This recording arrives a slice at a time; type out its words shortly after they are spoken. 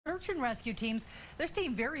search and rescue teams, they're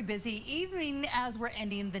staying very busy even as we're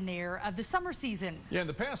ending the near of the summer season. Yeah, in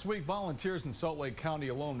the past week, volunteers in Salt Lake County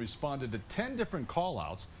alone responded to 10 different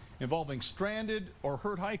call-outs involving stranded or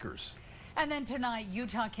hurt hikers. And then tonight,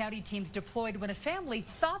 Utah County teams deployed when a family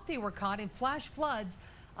thought they were caught in flash floods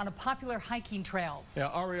on a popular hiking trail.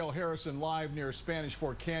 Yeah, Ariel Harrison live near Spanish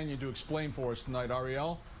Fork Canyon to explain for us tonight.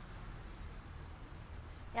 Ariel?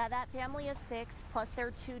 Yeah, that family of 6 plus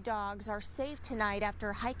their 2 dogs are safe tonight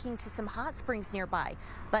after hiking to some hot springs nearby,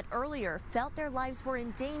 but earlier felt their lives were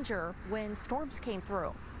in danger when storms came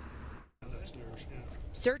through.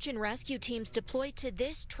 Search and rescue teams deployed to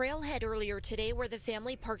this trailhead earlier today where the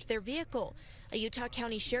family parked their vehicle. A Utah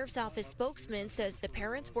County Sheriff's Office spokesman says the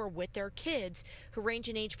parents were with their kids, who range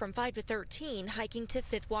in age from 5 to 13, hiking to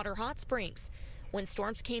Fifth Water Hot Springs. When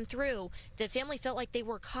storms came through, the family felt like they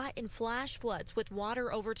were caught in flash floods with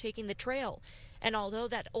water overtaking the trail. And although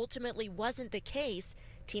that ultimately wasn't the case,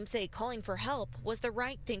 teams say calling for help was the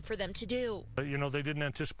right thing for them to do. You know, they didn't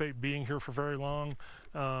anticipate being here for very long.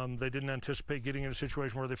 They didn't anticipate getting in a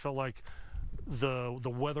situation where they felt like the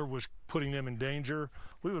weather was putting them in danger.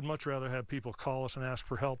 We would much rather have people call us and ask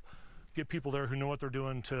for help, get people there who know what they're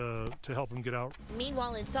doing to help them get out.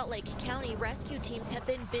 Meanwhile, in Salt Lake County, rescue teams have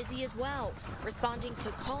been busy as well, responding to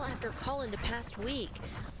call after call in the past week.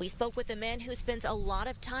 We spoke with a man who spends a lot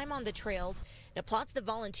of time on the trails and applauds the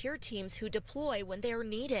volunteer teams who deploy when they're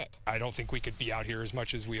needed. I don't think we could be out here as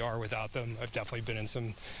much as we are without them. I've definitely been in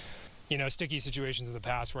some, sticky situations in the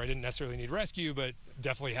past where I didn't necessarily need rescue, but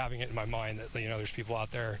definitely having it in my mind that, there's people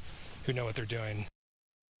out there who know what they're doing.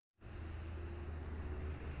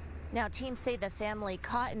 Now, teams say the family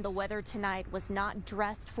caught in the weather tonight was not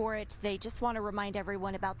dressed for it. They just want to remind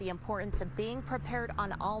everyone about the importance of being prepared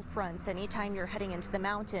on all fronts anytime you're heading into the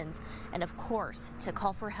mountains, and of course, to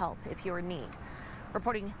call for help if you're in need.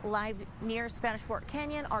 Reporting live near Spanish Fork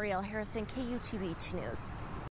Canyon, Ariel Harrison, KUTV 2 News.